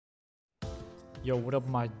Yo, what up,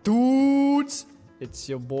 my dudes? It's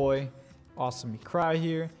your boy, Awesome Me Cry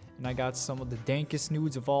here, and I got some of the dankest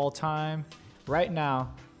nudes of all time. Right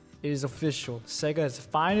now, it is official. Sega has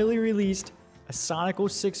finally released a Sonic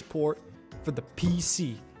 06 port for the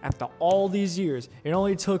PC. After all these years, it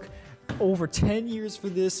only took over 10 years for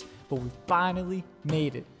this, but we finally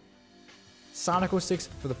made it. Sonic 06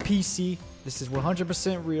 for the PC. This is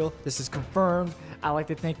 100% real. This is confirmed. I like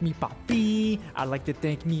to thank me papi. I like to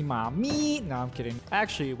thank me mommy. No, I'm kidding.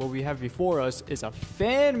 Actually, what we have before us is a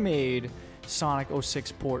fan-made Sonic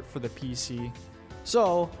 06 port for the PC.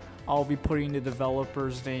 So, I'll be putting the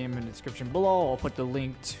developer's name in the description below. I'll put the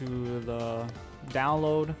link to the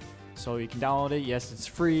download so you can download it. Yes, it's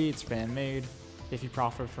free. It's fan-made. If you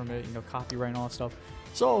profit from it, copyright and all that stuff.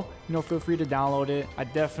 So, feel free to download it. I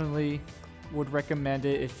definitely would recommend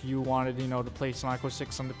it if you wanted, to play Sonic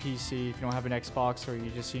 06 on the PC, if you don't have an Xbox, or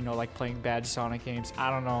you just, like playing bad Sonic games.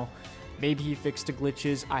 I don't know. Maybe he fixed the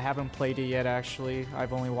glitches. I haven't played it yet, actually.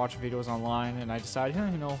 I've only watched videos online, and I decided,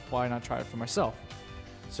 why not try it for myself?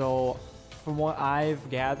 So, from what I've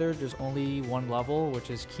gathered, there's only one level, which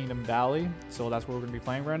is Kingdom Valley. So that's what we're going to be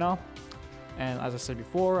playing right now. And as I said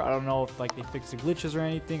before, I don't know if they fixed the glitches or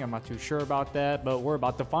anything. I'm not too sure about that, but we're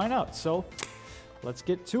about to find out. So, let's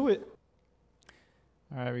get to it.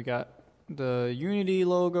 Alright, we got the Unity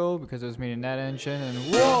logo because it was made in that engine, and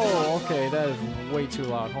whoa, okay, that is way too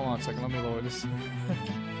loud. Hold on a second, let me lower this.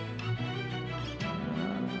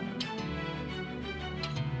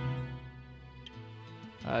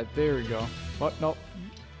 Alright, there we go. What? Nope.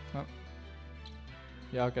 Nope.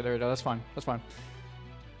 Yeah, okay, there we go. That's fine. That's fine.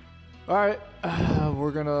 Alright,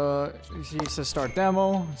 we're gonna, you see it says start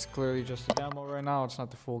demo. It's clearly just a demo right now. It's not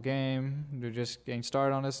the full game. They're just getting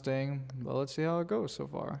started on this thing. But let's see how it goes so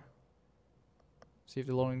far. See if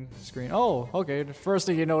the loading screen, oh, okay. The first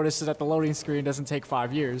thing you notice is that the loading screen doesn't take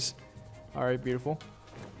 5 years. Alright, beautiful.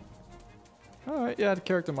 Alright, yeah, the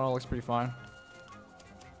character model looks pretty fine.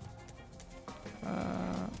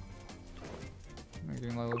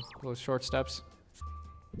 Making little short steps.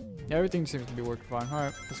 Yeah, everything seems to be working fine.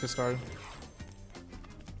 Alright, let's get started.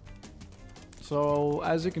 So,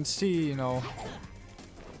 as you can see,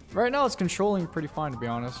 right now it's controlling pretty fine, to be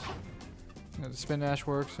honest. The spin dash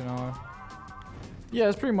works, Yeah,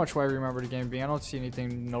 it's pretty much what I remember the game being. I don't see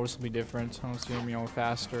anything noticeably different. I don't see him,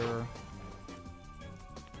 faster.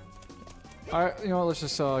 Alright, let's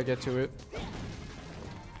just get to it.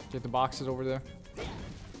 Get the boxes over there.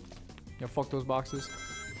 Yeah, fuck those boxes.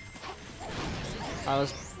 Alright,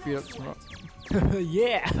 let's beat up some.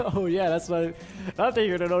 Yeah! Oh yeah, that's what I thought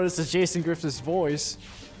you were gonna notice is Jason Griffith's voice.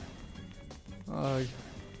 Remember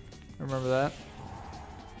that.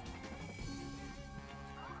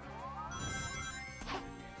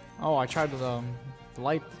 Oh, I tried the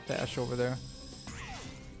light dash over there.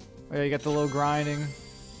 Oh yeah, you got the little grinding.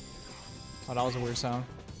 Oh, that was a weird sound.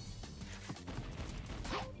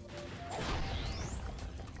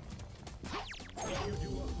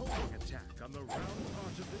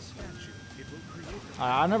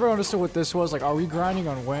 I never understood what this was. Like, are we grinding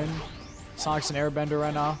on when? Sonic's an airbender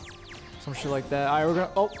right now. Some shit like that. Alright, we're gonna...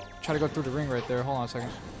 Oh! Try to go through the ring right there. Hold on a second.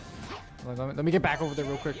 Let me get back over there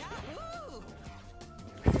real quick.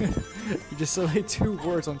 You just said like 2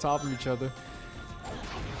 words on top of each other.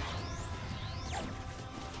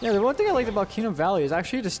 Yeah, the one thing I liked about Kingdom Valley is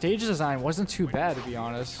actually the stage design wasn't too bad, to be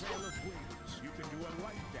honest.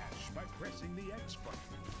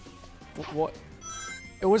 What?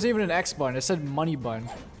 It wasn't even an X button, it said money button.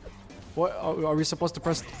 What, are we supposed to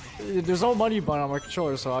press? There's no money button on my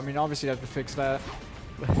controller, so I mean obviously I have to fix that.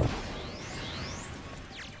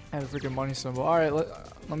 And a freaking money symbol. Alright,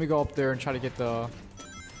 let me go up there and try to get the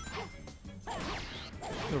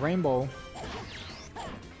rainbow.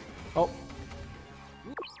 Oh.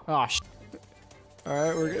 Ah, sh.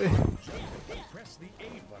 Alright, we're good.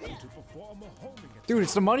 Dude,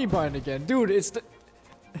 it's the money button again. Dude, it's the...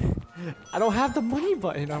 I don't have the money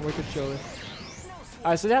button on my controller.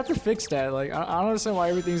 Alright, so they have to fix that. Like, I don't understand why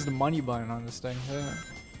everything's the money button on this thing. Yeah.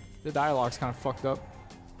 The dialogue's kind of fucked up.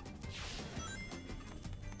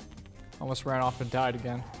 Almost ran off and died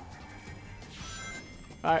again.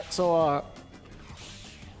 Alright, so,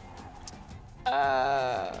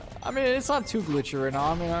 I mean, it's not too glitchy right now.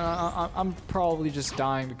 I mean, I'm probably just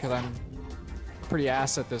dying because I'm pretty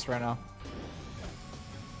ass at this right now.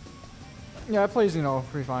 Yeah, it plays,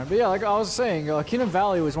 pretty fine. But yeah, like I was saying, Kingdom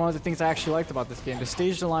Valley was one of the things I actually liked about this game. The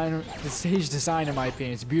stage design, in my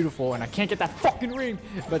opinion, is beautiful, and I can't get that fucking ring.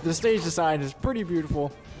 But the stage design is pretty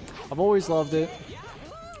beautiful. I've always loved it.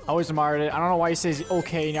 I always admired it. I don't know why he says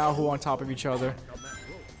okay now who on top of each other.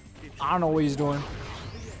 I don't know what he's doing.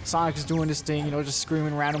 Sonic is doing this thing, just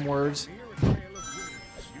screaming random words.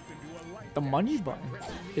 the money button.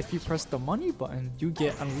 If you press the money button, you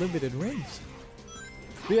get unlimited rings.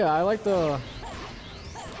 But yeah, I like the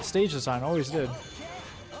stage design. Always did.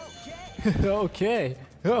 Okay.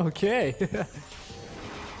 Okay.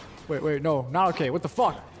 Wait, no, not okay. What the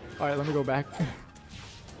fuck? All right, let me go back.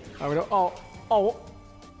 All right, oh.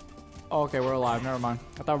 Okay, we're alive. Never mind.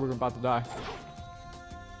 I thought we were about to die.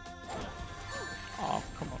 Oh,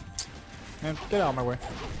 come on. Man, get out of my way.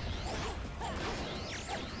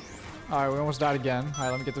 Alright, we almost died again.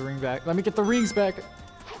 Alright, let me get the ring back. Let me get the rings back!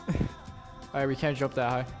 Alright, we can't jump that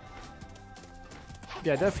high.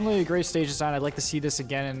 Yeah, definitely a great stage design. I'd like to see this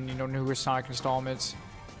again in, you know, newer Sonic installments.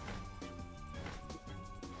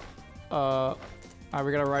 Alright,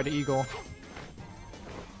 we gotta ride the Eagle.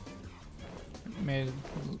 Made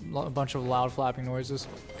a bunch of loud flapping noises.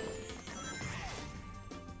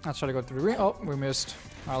 Let's try to go through the ring. Oh, we missed.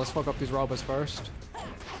 Alright, let's fuck up these robots first.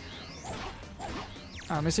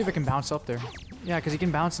 Let me see if I can bounce up there. Yeah, because you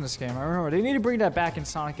can bounce in this game. I remember. They need to bring that back in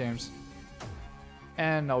Sonic games.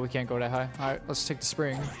 And no, we can't go that high. Alright, let's take the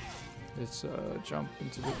spring. Let's jump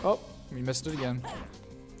into the... Oh, we missed it again.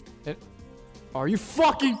 Are you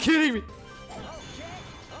fucking kidding me?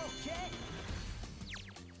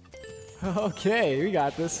 Okay, we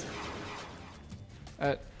got this.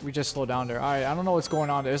 We just slowed down there. Alright, I don't know what's going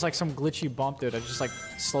on there. There's like some glitchy bump there that just like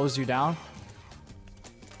slows you down.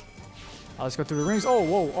 Let's go through the rings. Oh,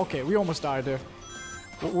 whoa. Okay, we almost died there.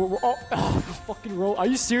 Oh, fucking roll. Are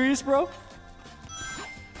you serious, bro?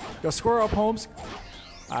 Yo, square up, Holmes.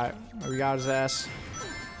 Alright, we got his ass.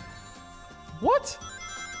 What?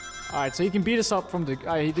 Alright, so he can beat us up from the...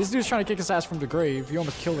 this dude's trying to kick his ass from the grave. He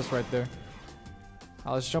almost killed us right there.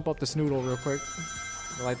 Let's jump up this noodle real quick.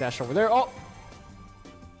 Light dash over there. Oh!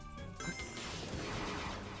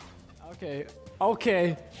 Okay.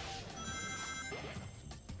 Okay.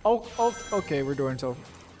 Oh, okay, we're doing so.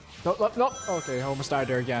 No. Okay, I almost died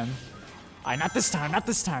there again. Alright, not this time, not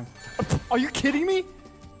this time. Are you kidding me?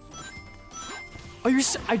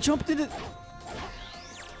 I jumped in it.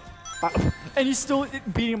 And he's still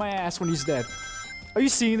beating my ass when he's dead. Are you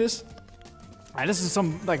seeing this? Alright, this is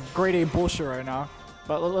some like grade A bullshit right now.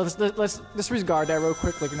 But let's disregard that real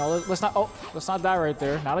quick. Like, you know, let's not die right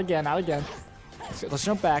there. Not again, not again. Let's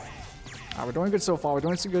jump back. Alright, we're doing good so far. We're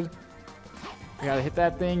doing so good. We gotta hit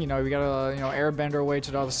that thing, you know, we gotta, you know, airbend our way to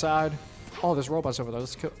the other side. Oh, there's robots over there.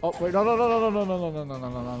 Let's kill. Oh, wait, no.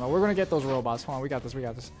 We're gonna get those robots. Hold on, we got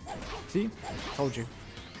this. See? Told you.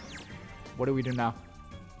 What do we do now?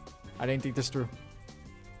 I didn't think this through.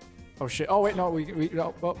 Oh, shit. Oh, wait, no,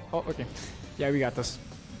 no. Oh, okay. Yeah, we got this.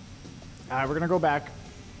 Alright, we're gonna go back.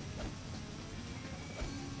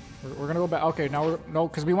 We're gonna go back. Okay, now no,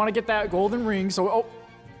 because we want to get that golden ring, so,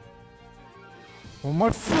 oh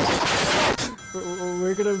my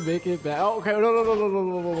we're gonna make it back. Oh, okay, no.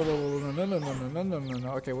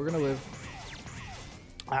 Okay, we're gonna live.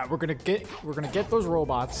 Alright, we're gonna get those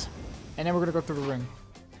robots, and then we're gonna go through the ring.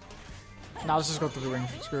 Now let's just go through the ring.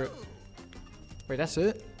 Screw it. Wait, that's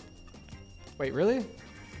it? Wait, really?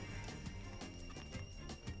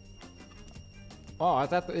 Oh, I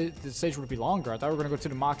thought the stage would be longer. I thought we were gonna go to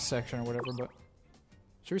the mock section or whatever, but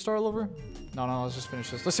should we start all over? No, let's just finish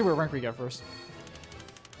this. Let's see what rank we get first.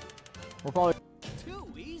 We're probably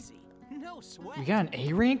too easy. No sweat. We got an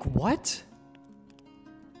A rank? What?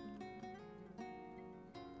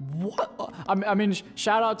 What? I mean,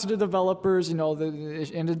 shout out to the developers, you know,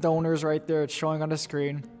 and the donors right there. It's showing on the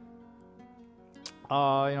screen. You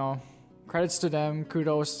know, credits to them.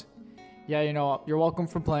 Kudos. Yeah, you know, you're welcome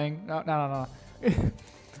for playing. No.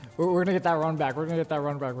 We're gonna get that run back. We're gonna get that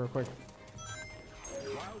run back real quick.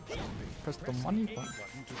 Press the money button.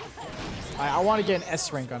 I want to get an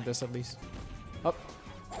S rank on this at least. Oh.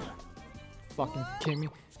 Fucking kidding me.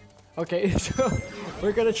 Okay, so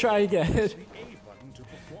we're gonna try again.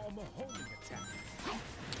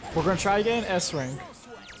 We're gonna try again S rank.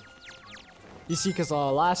 You see, because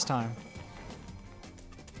last time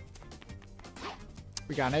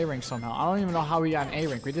we got an A rank somehow. I don't even know how we got an A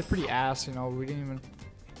rank. We did pretty ass, you know. We didn't even.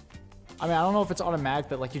 I mean, I don't know if it's automatic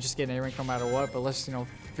that like you just get an A rank no matter what, but let's, you know,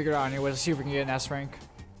 figure it out anyway. Let's see if we can get an S rank.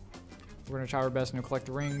 We're gonna try our best, you know, collect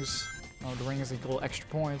the rings. The rings equal extra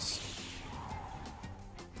points.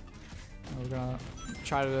 We're gonna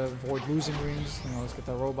try to avoid losing rings. You know, let's get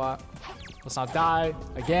that robot. Let's not die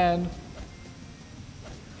again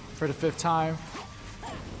for the 5th time.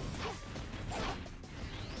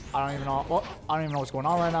 I don't even know. Well, I don't even know what's going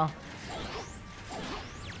on right now.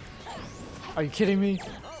 Are you kidding me?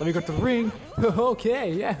 Let me go to the ring.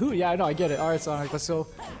 Okay, yeah, I know, I get it. All right, Sonic, let's go.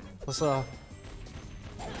 Let's show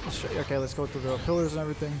you. Okay, let's go through the pillars and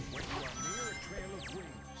everything.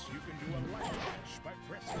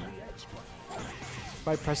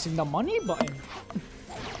 By pressing the money button.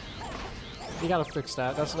 You gotta fix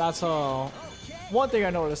that. That's one thing I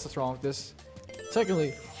noticed that's wrong with this.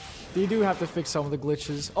 Secondly, you do have to fix some of the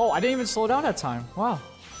glitches. Oh, I didn't even slow down that time. Wow.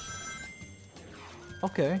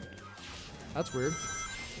 Okay. That's weird.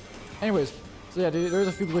 Anyways, so yeah, there's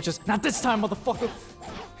a few glitches. Not this time, motherfucker!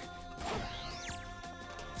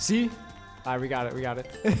 See? Alright, we got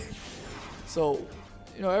it. So,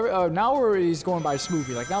 you know, now he's going by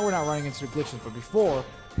smoothly. Like, now we're not running into the glitches, but before,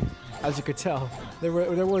 as you could tell, there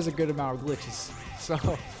was a good amount of glitches. So,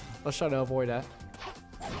 let's try to avoid that.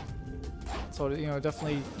 So, you know,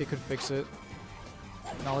 definitely they could fix it.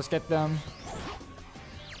 Now, let's get them.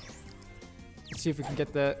 Let's see if we can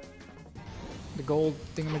get the gold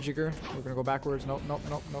thingamajigger. We're gonna go backwards. Nope.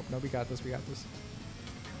 We got this.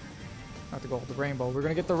 Not the gold, the rainbow. We're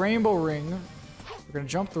gonna get the rainbow ring. We're gonna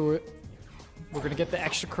jump through it. We're gonna get the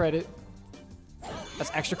extra credit.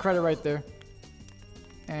 That's extra credit right there.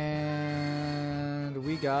 And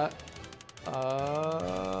we got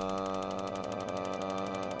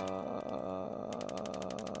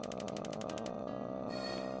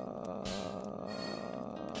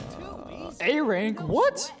A rank?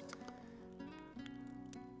 What?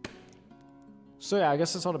 So yeah, I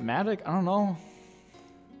guess it's automatic. I don't know.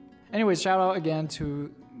 Anyways, shout out again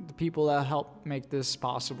to the people that helped make this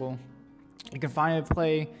possible. You can finally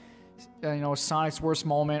play, you know, Sonic's Worst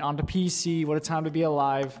Moment on the PC. What a time to be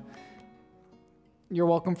alive. You're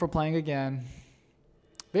welcome for playing again.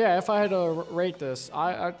 But yeah, if I had to rate this,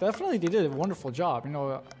 I definitely did a wonderful job. You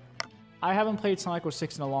know, I haven't played Sonic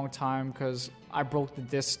 06 in a long time because I broke the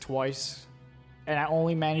disc twice. And I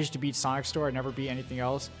only managed to beat Sonic Store. I never beat anything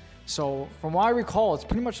else. So, from what I recall, it's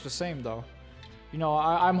pretty much the same, though. You know,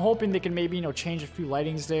 I'm hoping they can maybe, you know, change a few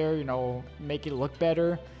lightings there, you know, make it look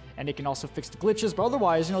better. And they can also fix the glitches. But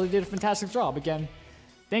otherwise, you know, they did a fantastic job. Again,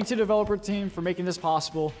 thanks to the developer team for making this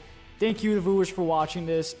possible. Thank you to viewers for watching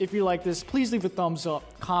this. If you like this, please leave a thumbs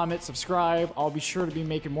up, comment, subscribe. I'll be sure to be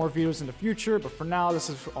making more videos in the future. But for now, this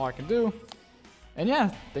is all I can do. And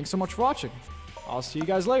yeah, thanks so much for watching. I'll see you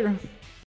guys later.